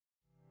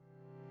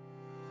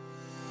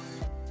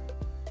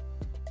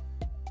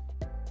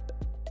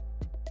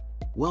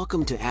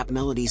Welcome to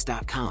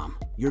appmelodies.com,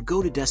 your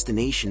go-to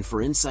destination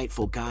for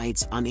insightful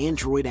guides on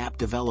Android app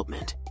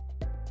development.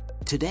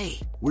 Today,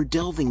 we're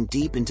delving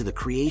deep into the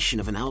creation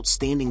of an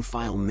outstanding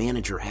file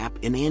manager app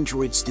in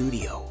Android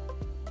Studio.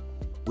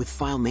 With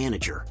File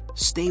Manager,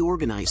 stay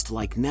organized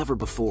like never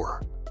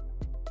before.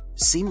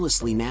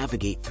 Seamlessly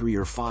navigate through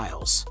your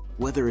files,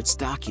 whether it's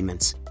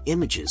documents,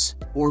 images,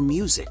 or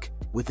music,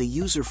 with a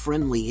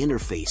user-friendly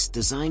interface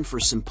designed for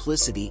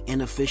simplicity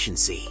and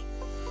efficiency.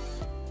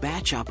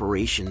 Batch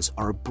operations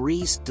are a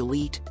breeze.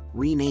 Delete,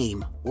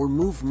 rename, or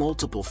move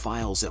multiple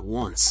files at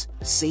once,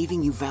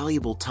 saving you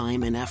valuable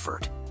time and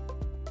effort.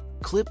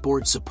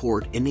 Clipboard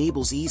support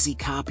enables easy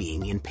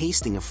copying and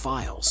pasting of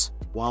files,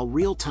 while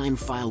real-time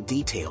file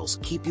details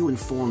keep you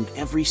informed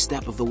every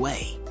step of the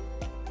way.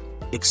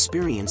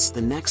 Experience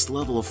the next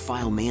level of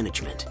file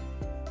management.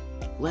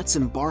 Let's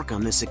embark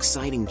on this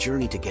exciting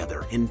journey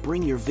together and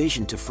bring your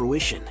vision to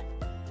fruition.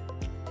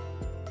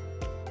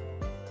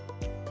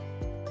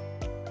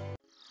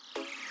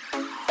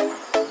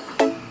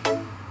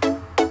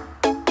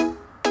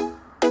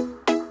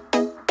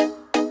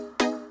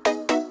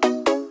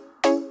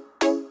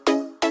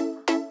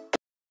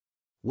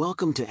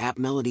 Welcome to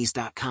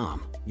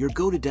appmelodies.com, your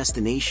go-to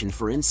destination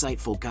for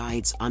insightful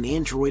guides on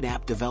Android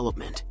app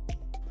development.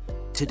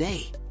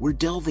 Today, we're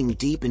delving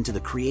deep into the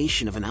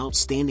creation of an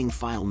outstanding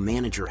file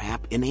manager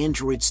app in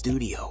Android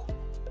Studio.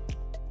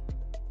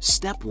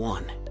 Step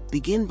 1.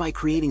 Begin by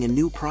creating a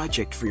new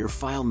project for your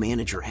file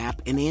manager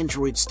app in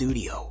Android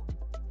Studio.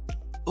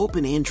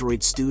 Open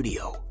Android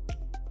Studio.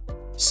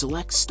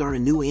 Select Start a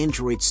new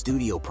Android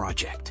Studio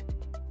project.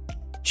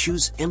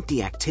 Choose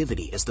Empty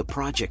Activity as the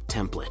project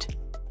template.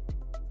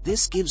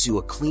 This gives you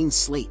a clean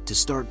slate to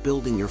start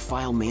building your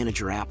file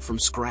manager app from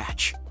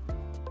scratch.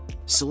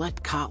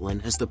 Select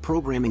Kotlin as the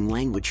programming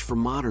language for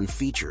modern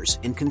features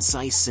and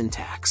concise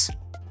syntax.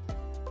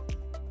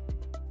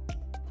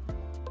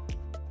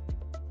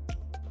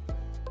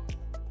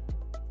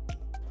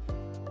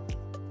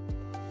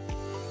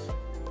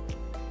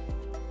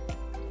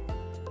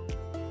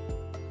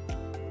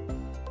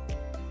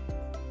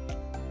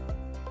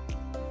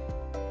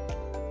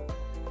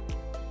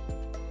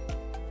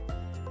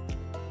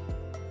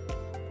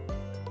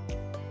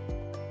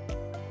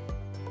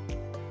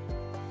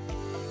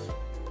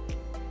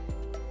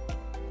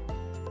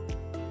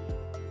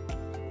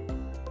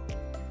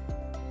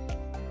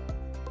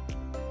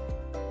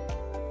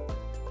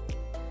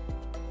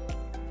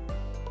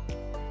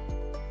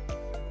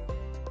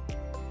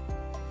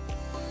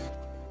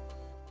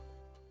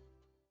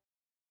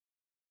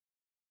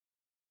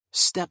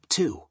 Step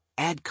 2.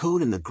 Add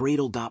code in the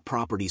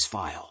Gradle.properties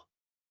file.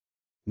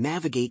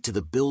 Navigate to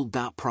the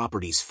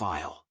build.properties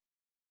file.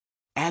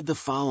 Add the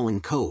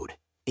following code: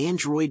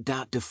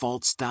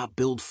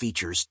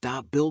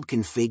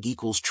 android.defaults.buildFeatures.buildConfig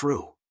equals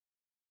true.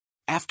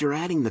 After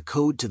adding the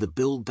code to the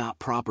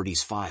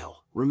build.properties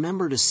file,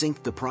 remember to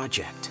sync the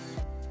project.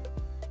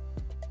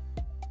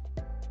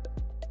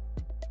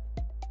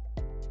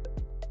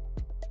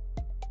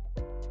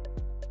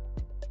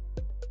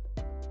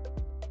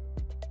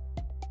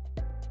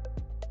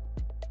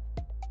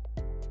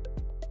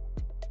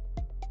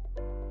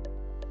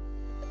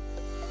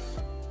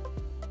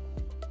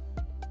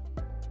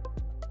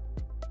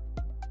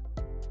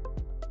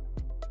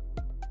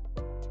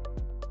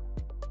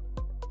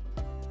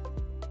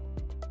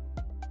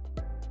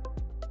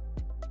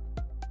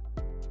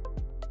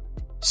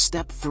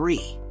 Step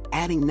 3.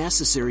 Adding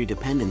necessary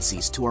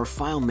dependencies to our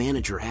file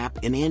manager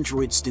app in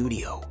Android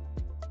Studio.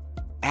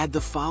 Add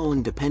the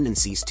following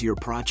dependencies to your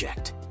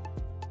project.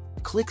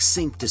 Click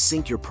Sync to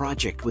sync your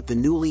project with the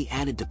newly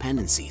added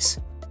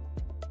dependencies.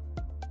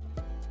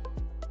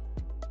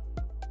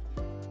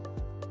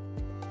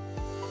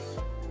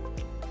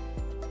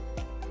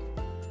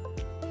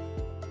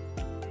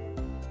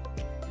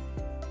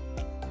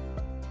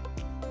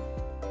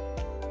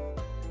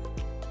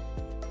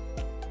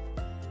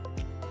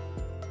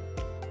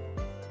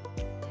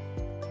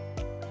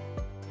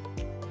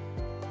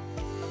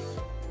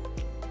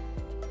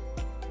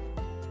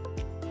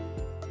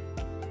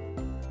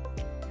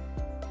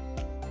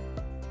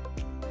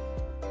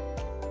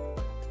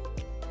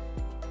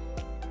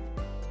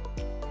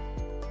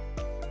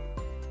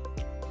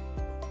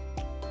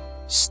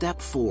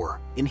 Step 4.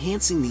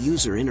 Enhancing the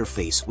user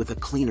interface with a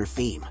cleaner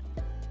theme.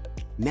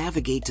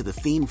 Navigate to the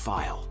theme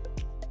file.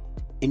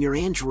 In your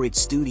Android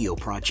Studio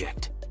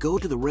project, go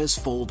to the Res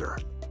folder.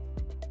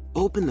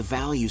 Open the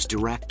Values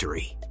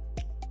directory.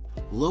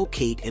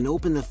 Locate and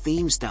open the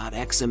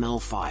themes.xml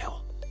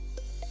file.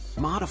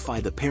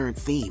 Modify the parent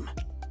theme.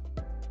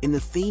 In the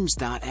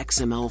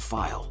themes.xml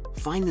file,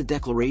 find the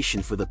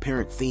declaration for the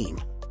parent theme,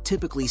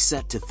 typically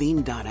set to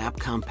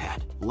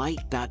theme.appcompat,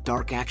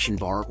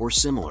 light.darkactionbar or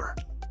similar.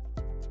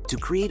 To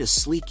create a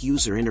sleek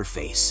user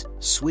interface,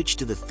 switch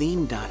to the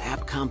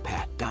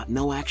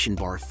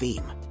theme.appcompat.noActionBar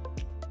theme.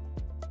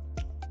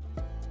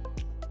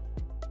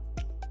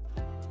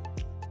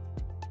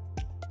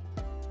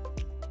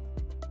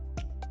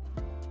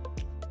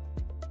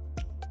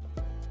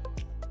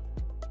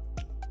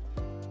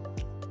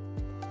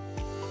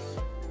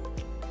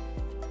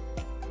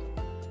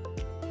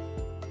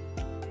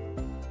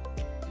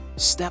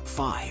 Step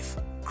 5.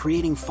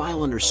 Creating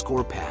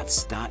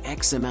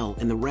file_paths.xml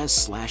in the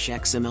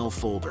res/xml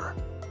folder.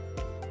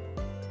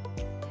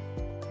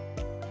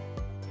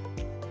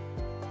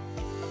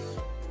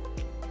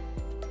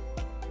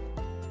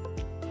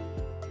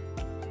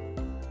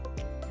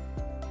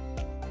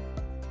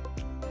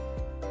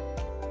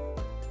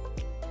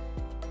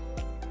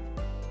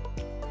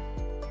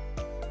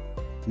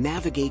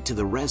 Navigate to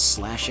the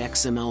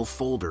res/xml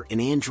folder in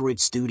Android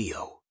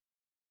Studio.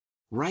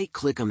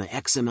 Right-click on the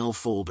XML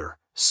folder,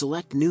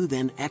 select New,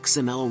 then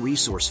XML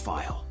resource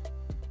file.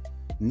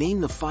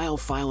 Name the file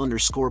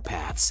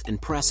file_paths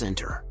and press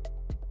Enter.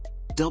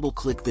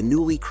 Double-click the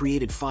newly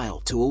created file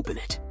to open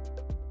it.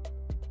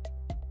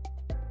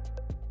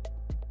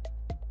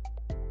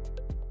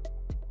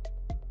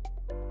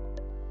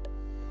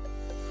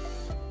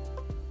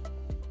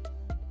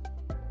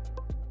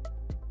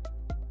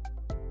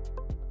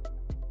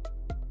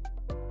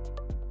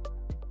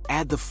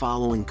 Add the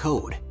following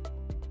code.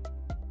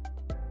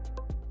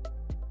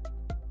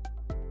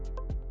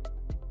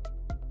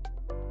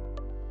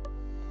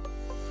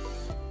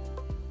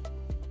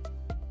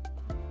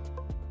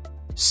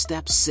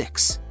 Step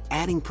 6.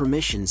 Adding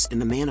permissions in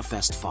the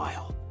manifest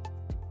file.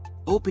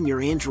 Open your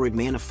Android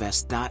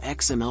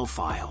manifest.xml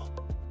file.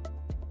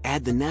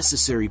 Add the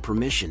necessary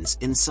permissions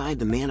inside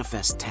the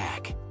manifest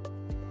tag.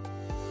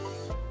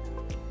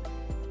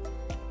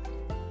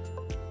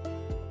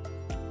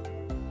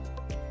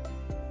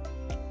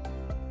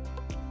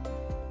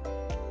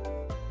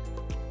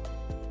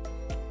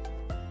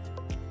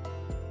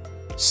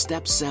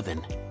 Step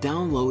 7.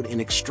 Download and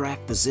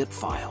extract the zip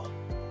file.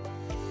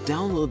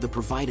 Download the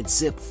provided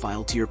zip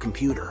file to your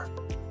computer.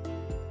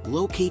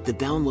 Locate the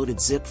downloaded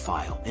zip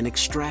file and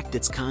extract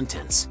its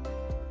contents.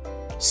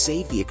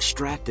 Save the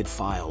extracted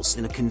files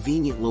in a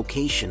convenient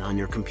location on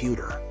your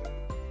computer.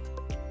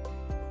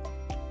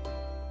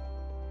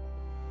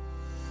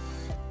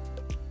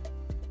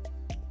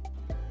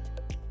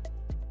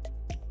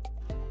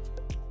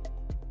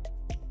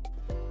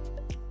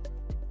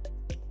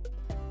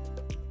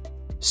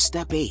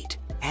 Step 8.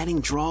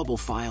 Adding drawable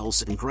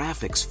files and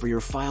graphics for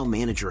your File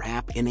Manager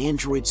app in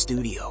Android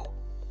Studio.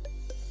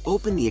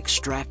 Open the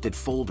extracted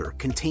folder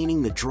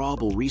containing the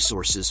drawable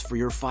resources for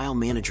your File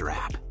Manager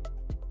app.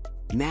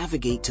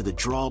 Navigate to the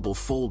drawable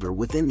folder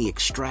within the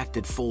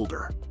extracted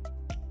folder.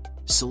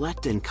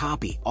 Select and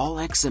copy all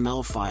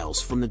XML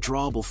files from the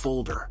drawable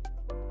folder.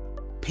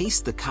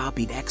 Paste the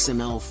copied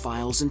XML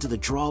files into the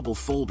drawable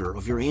folder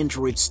of your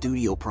Android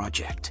Studio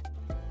project.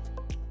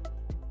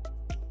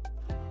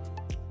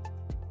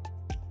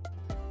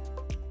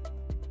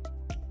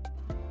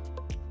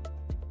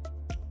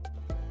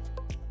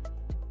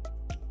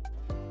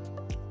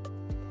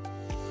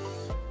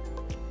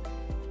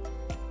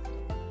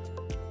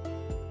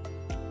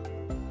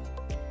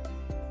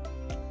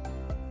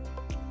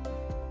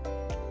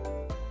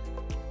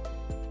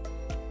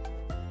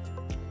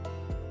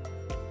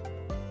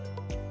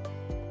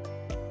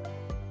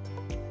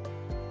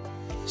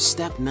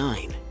 Step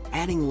 9.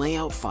 Adding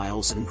layout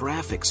files and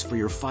graphics for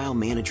your File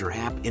Manager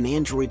app in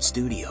Android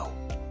Studio.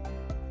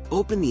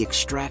 Open the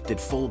extracted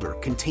folder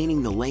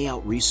containing the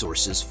layout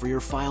resources for your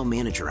File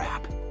Manager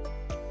app.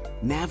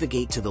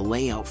 Navigate to the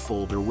layout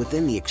folder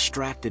within the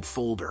extracted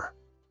folder.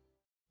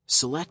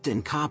 Select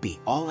and copy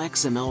all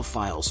XML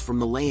files from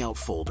the layout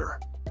folder.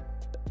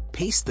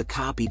 Paste the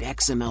copied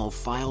XML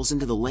files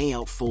into the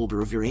layout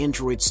folder of your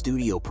Android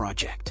Studio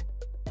project.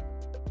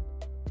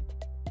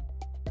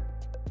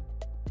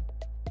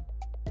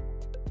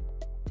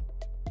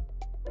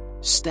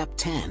 Step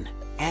 10.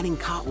 Adding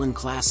Kotlin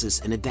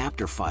classes and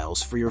adapter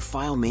files for your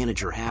File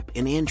Manager app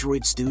in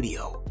Android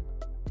Studio.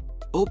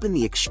 Open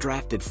the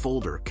extracted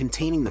folder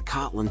containing the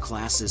Kotlin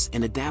classes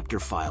and adapter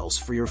files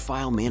for your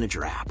File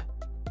Manager app.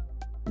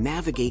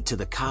 Navigate to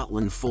the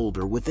Kotlin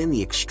folder within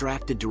the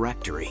extracted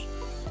directory.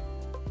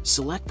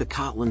 Select the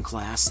Kotlin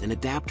class and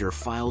adapter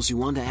files you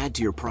want to add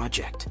to your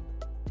project.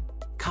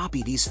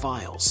 Copy these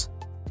files.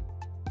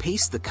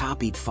 Paste the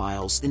copied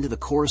files into the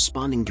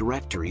corresponding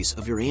directories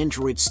of your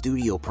Android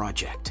Studio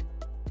project.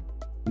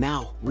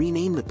 Now,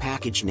 rename the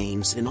package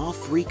names in all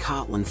 3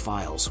 Kotlin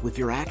files with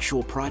your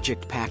actual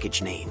project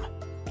package name.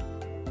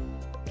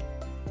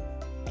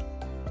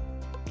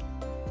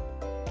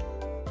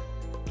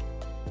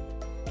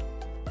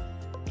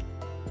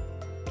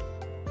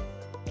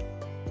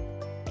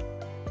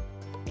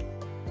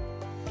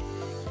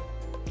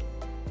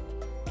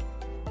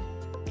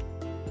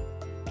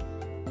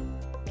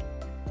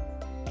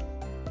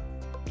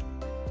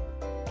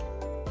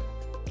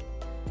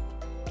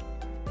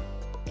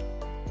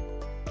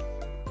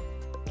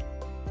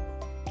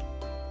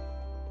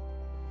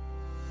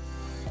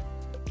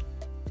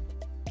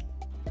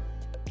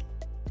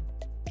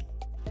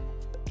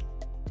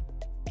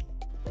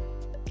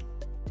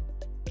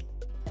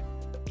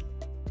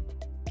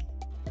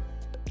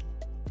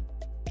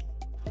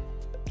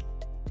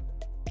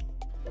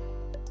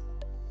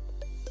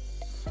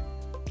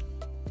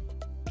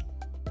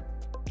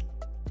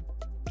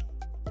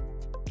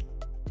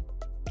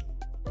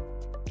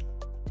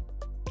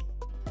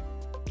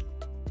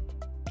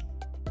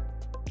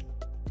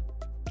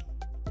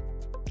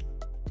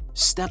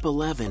 Step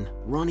 11.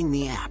 Running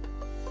the app.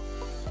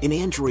 In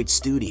Android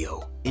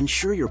Studio,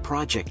 ensure your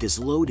project is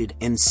loaded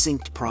and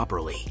synced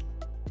properly.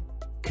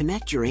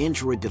 Connect your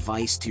Android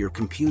device to your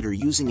computer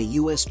using a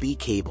USB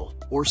cable,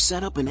 or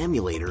set up an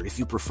emulator if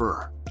you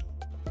prefer.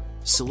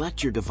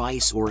 Select your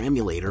device or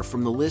emulator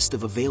from the list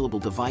of available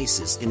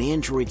devices in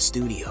Android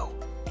Studio.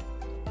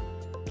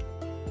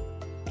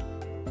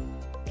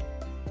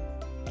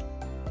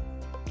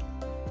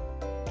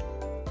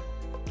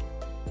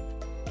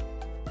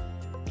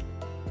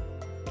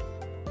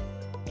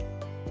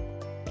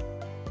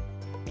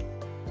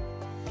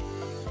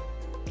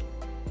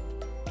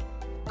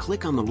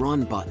 Click on the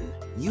Run button,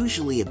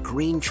 usually a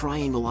green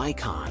triangle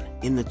icon,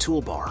 in the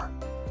toolbar.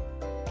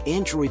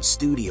 Android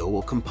Studio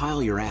will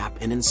compile your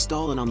app and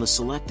install it on the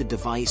selected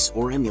device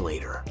or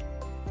emulator.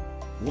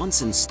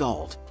 Once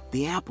installed,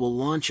 the app will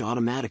launch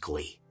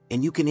automatically,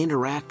 and you can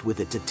interact with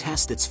it to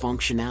test its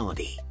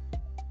functionality.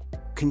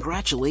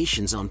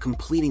 Congratulations on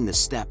completing the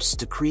steps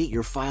to create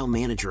your file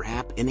manager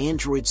app in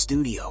Android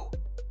Studio.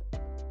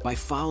 By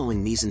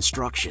following these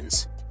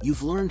instructions,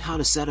 you've learned how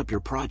to set up your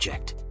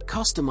project,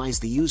 customize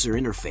the user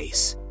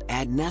interface,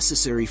 add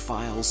necessary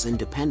files and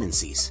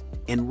dependencies,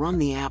 and run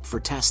the app for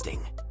testing.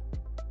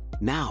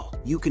 Now,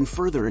 you can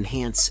further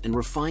enhance and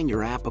refine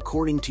your app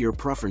according to your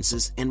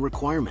preferences and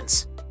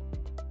requirements.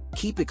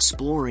 Keep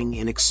exploring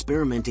and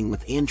experimenting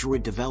with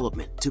Android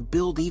development to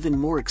build even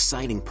more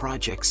exciting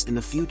projects in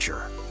the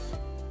future.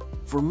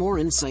 For more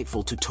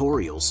insightful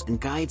tutorials and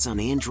guides on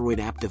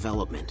Android app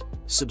development,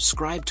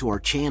 subscribe to our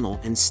channel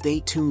and stay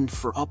tuned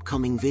for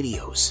upcoming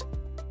videos.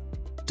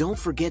 Don't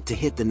forget to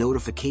hit the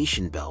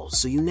notification bell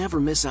so you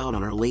never miss out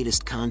on our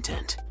latest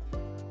content.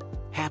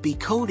 Happy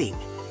coding!